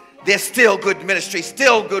 There's still good ministry,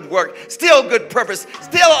 still good work, still good purpose,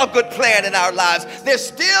 still a good plan in our lives. There's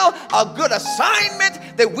still a good assignment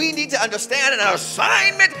that we need to understand and an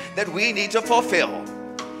assignment that we need to fulfill.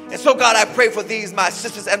 And so, God, I pray for these, my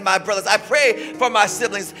sisters and my brothers. I pray for my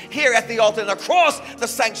siblings here at the altar and across the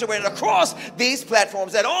sanctuary and across these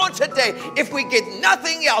platforms, that on today, if we get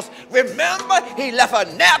nothing else, remember he left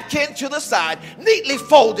a napkin to the side, neatly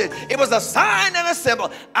folded. It was a sign and a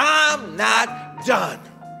symbol. I'm not done.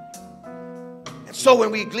 So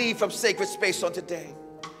when we glean from sacred space on today,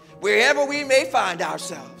 wherever we may find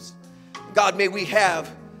ourselves, God, may we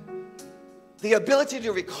have the ability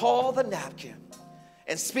to recall the napkin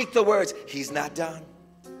and speak the words, he's not done.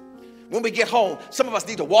 When we get home, some of us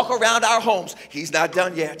need to walk around our homes. He's not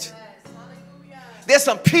done yet. There's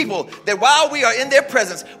some people that while we are in their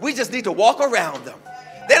presence, we just need to walk around them.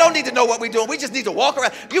 They don't need to know what we're doing. We just need to walk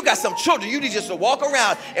around. You got some children. You need just to walk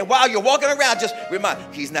around. And while you're walking around, just remind,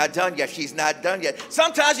 he's not done yet. He's not done yet.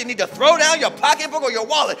 Sometimes you need to throw down your pocketbook or your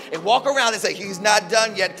wallet and walk around and say, he's not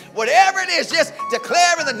done yet. Whatever it is, just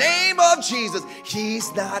declare in the name of Jesus,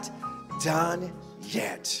 he's not done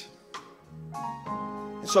yet.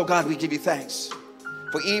 And so, God, we give you thanks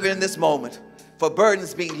for even in this moment, for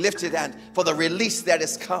burdens being lifted and for the release that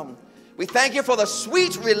has come. We thank you for the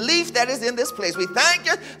sweet relief that is in this place. We thank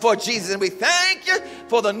you for Jesus, and we thank you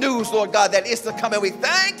for the news, Lord God, that is to come. And we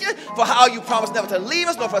thank you for how you promised never to leave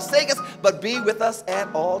us nor forsake us, but be with us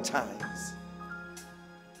at all times.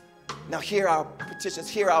 Now hear our petitions,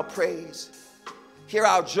 hear our praise, hear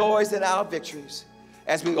our joys and our victories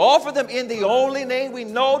as we offer them in the only name we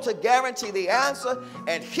know to guarantee the answer,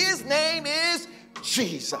 and his name is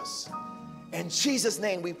Jesus. In Jesus'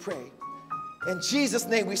 name we pray. In Jesus'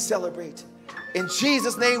 name we celebrate. In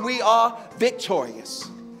Jesus' name we are victorious.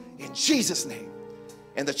 In Jesus' name.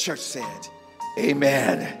 And the church said,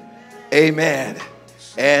 amen, amen,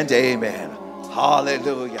 and amen.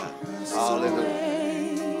 Hallelujah,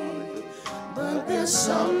 hallelujah. But there's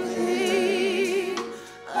something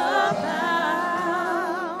about,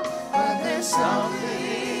 but there's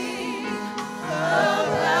something about,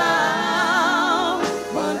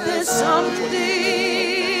 but there's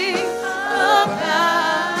something about,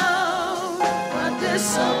 but there's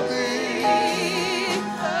something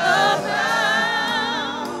about,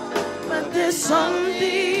 but there's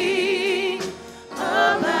something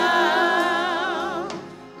about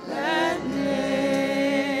that name.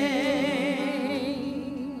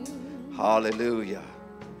 Hallelujah,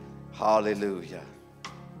 hallelujah.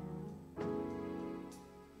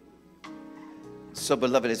 So,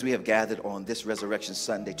 beloved, as we have gathered on this Resurrection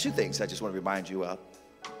Sunday, two things I just want to remind you of.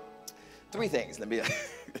 Three things.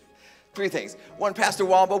 Three things. One, Pastor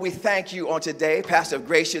Womble, we thank you on today, Pastor of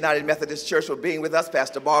Grace United Methodist Church, for being with us.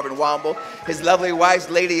 Pastor Marvin Womble, his lovely wife,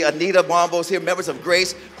 Lady Anita Womble, is here, members of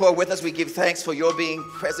Grace who are with us. We give thanks for your being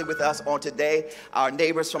present with us on today. Our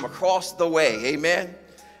neighbors from across the way. Amen.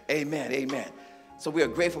 Amen. Amen. So we are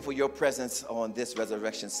grateful for your presence on this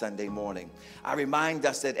Resurrection Sunday morning. I remind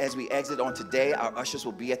us that as we exit on today, our ushers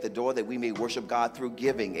will be at the door that we may worship God through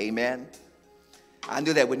giving. Amen. I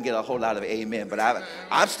knew that wouldn't get a whole lot of amen, but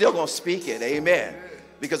I'm still going to speak it. Amen.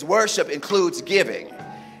 Because worship includes giving.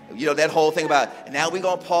 You know, that whole thing about, now we're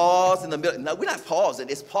going to pause in the middle. No, we're not pausing.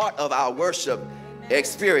 It's part of our worship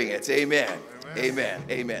experience. Amen. Amen.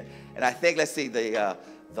 Amen. And I think, let's see, the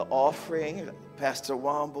offering, Pastor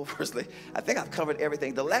Womble, firstly, I think I've covered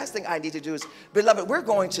everything. The last thing I need to do is, beloved, we're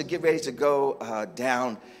going to get ready to go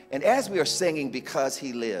down. And as we are singing, Because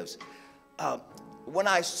He Lives, when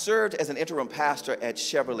I served as an interim pastor at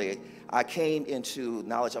Chevrolet, I came into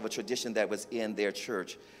knowledge of a tradition that was in their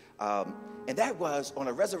church. And that was on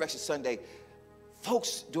a Resurrection Sunday,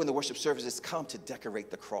 folks doing the worship services come to decorate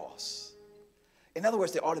the cross. In other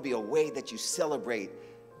words, there ought to be a way that you celebrate.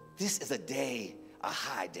 This is a day, a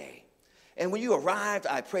high day. And when you arrived,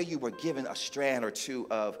 I pray you were given a strand or two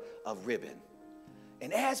of ribbon.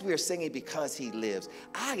 And as we are singing Because He Lives,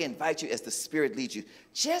 I invite you, as the Spirit leads you,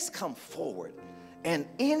 just come forward. And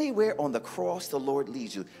anywhere on the cross the Lord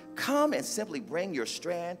leads you, come and simply bring your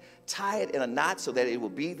strand, tie it in a knot so that it will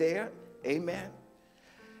be there. Amen.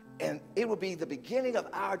 And it will be the beginning of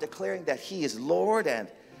our declaring that He is Lord, and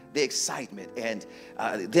the excitement. And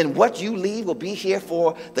then what you leave will be here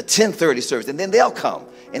for the 10:30 service. And then they'll come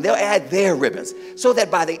and they'll add their ribbons, so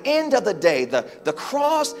that by the end of the day, the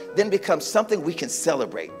cross then becomes something we can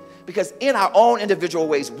celebrate. Because in our own individual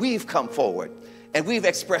ways, we've come forward and we've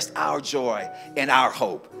expressed our joy and our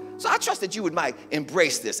hope. So I trust that you might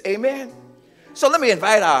embrace this. Amen. So let me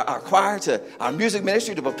invite our choir, to our music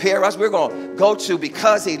ministry, to prepare us. We're going to go to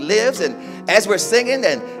Because He Lives. And as we're singing,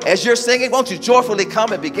 and as you're singing, won't you joyfully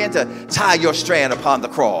come and begin to tie your strand upon the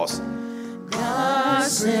cross. God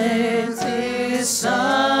sent His Son.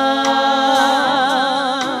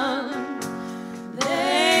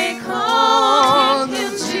 They called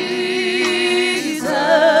Him Jesus.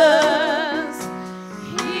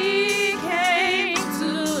 He came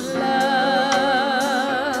to love,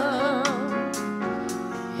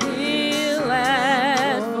 heal,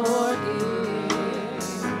 and forgive.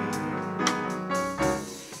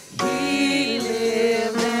 He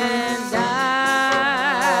lived and died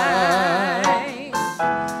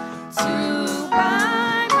to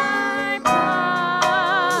buy my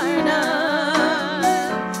pardon.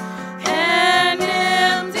 An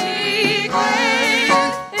empty grave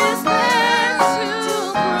is there to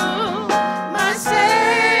prove my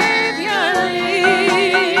Savior lives.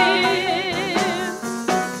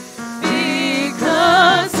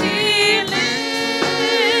 Because He lives,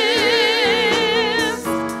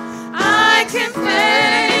 I can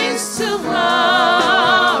face tomorrow.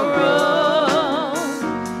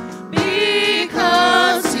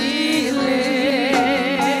 Because He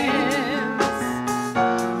lives,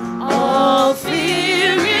 all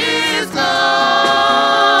fear is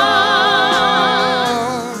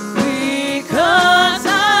gone. Because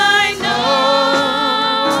I know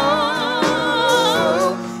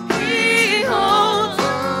He holds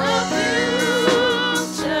the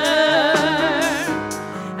future,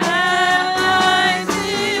 and life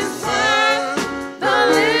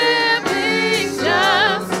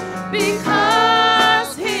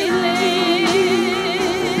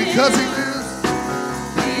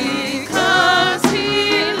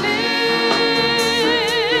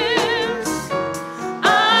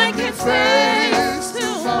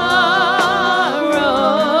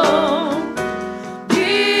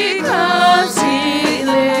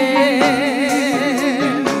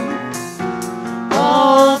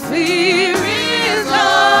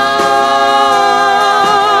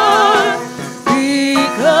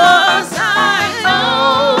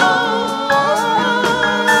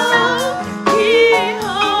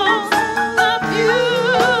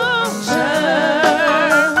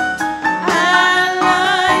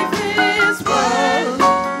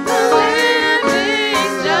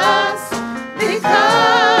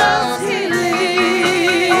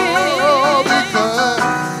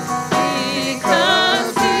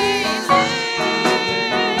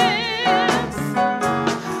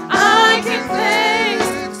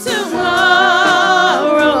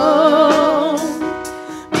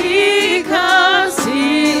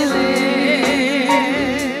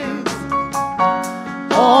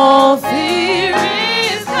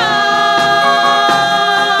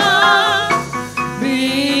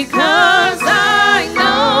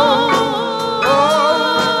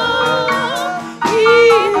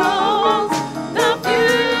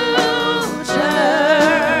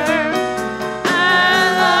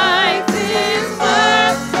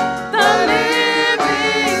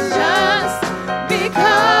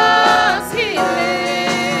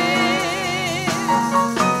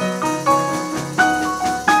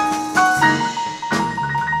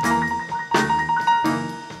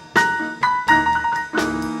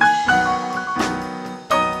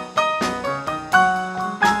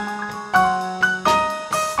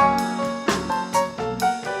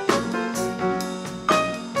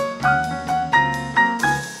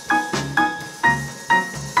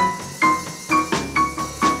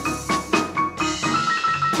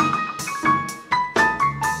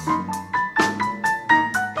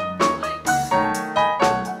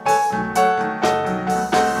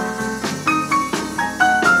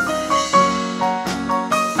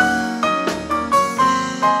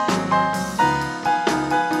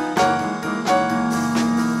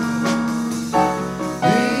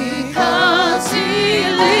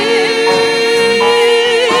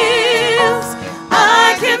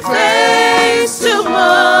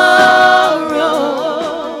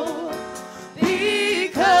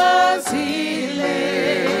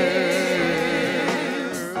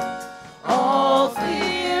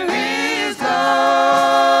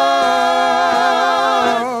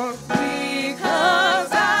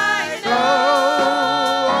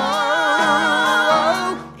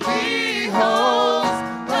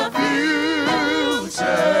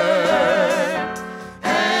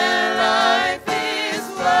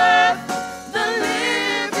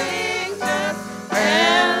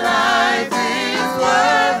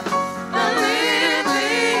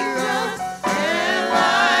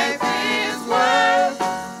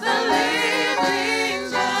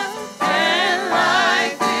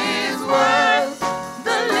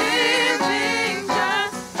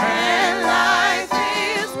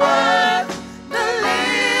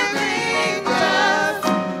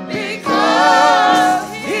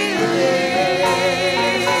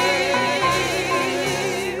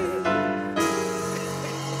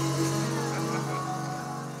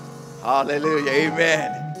Hallelujah.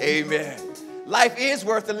 Amen. Amen. Life is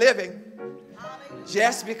worth the living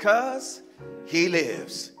just because he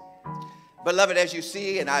lives. Beloved, as you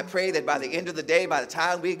see, and I pray that by the end of the day, by the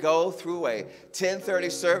time we go through a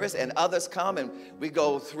 10:30 service and others come and we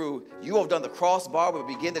go through, you have done the crossbar,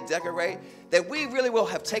 we begin to decorate, that we really will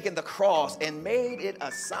have taken the cross and made it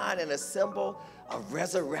a sign and a symbol of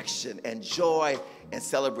resurrection and joy and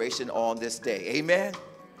celebration on this day. Amen.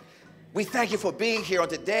 We thank you for being here on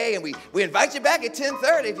today, and we invite you back at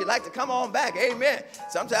 10:30 if you'd like to come on back. Amen.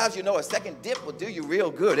 Sometimes, you know, a second dip will do you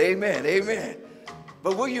real good. Amen. Amen.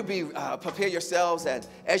 But will you be prepare yourselves, and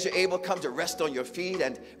as you're able, come to rest on your feet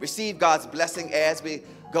and receive God's blessing as we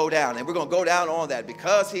go down. And we're going to go down on that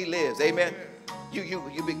because he lives. Amen. You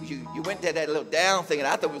went to that little down thing, and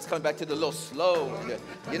I thought it was coming back to the little slow.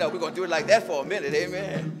 You know, we're going to do it like that for a minute.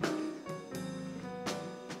 Amen.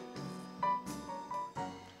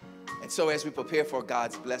 And so as we prepare for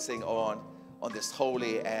God's blessing on this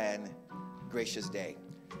holy and gracious day,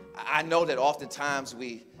 I know that oftentimes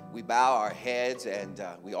we bow our heads and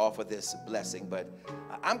we offer this blessing, but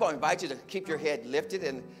I'm going to invite you to keep your head lifted,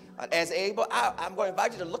 and as able, I'm going to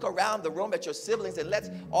invite you to look around the room at your siblings and let's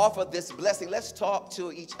offer this blessing. Let's talk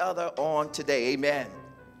to each other on today. Amen.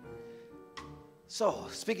 So,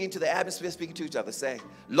 speaking to the atmosphere, speaking to each other, say,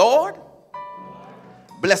 Lord,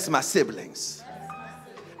 bless my siblings.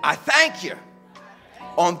 I thank you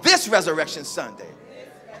on this Resurrection Sunday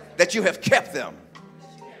that you have kept them.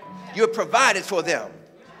 You have provided for them.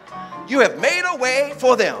 You have made a way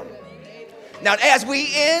for them. Now, as we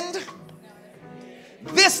end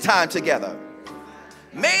this time together,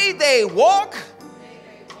 may they walk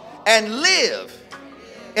and live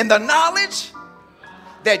in the knowledge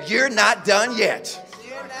that you're not done yet.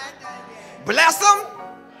 Bless them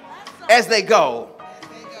as they go.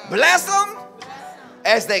 Bless them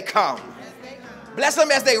as they come. Bless them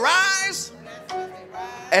as they rise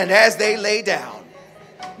and as they lay down.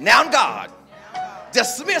 Now, God,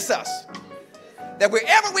 dismiss us that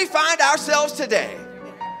wherever we find ourselves today,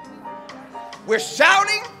 we're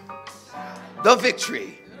shouting the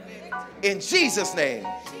victory. In Jesus' name,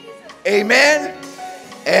 amen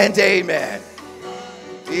and amen.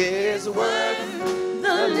 He is worth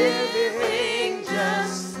The living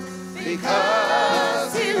just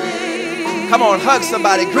because he lives. Come on, hug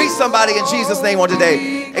somebody, greet somebody in Jesus' name on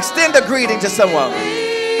today. Extend a greeting to someone.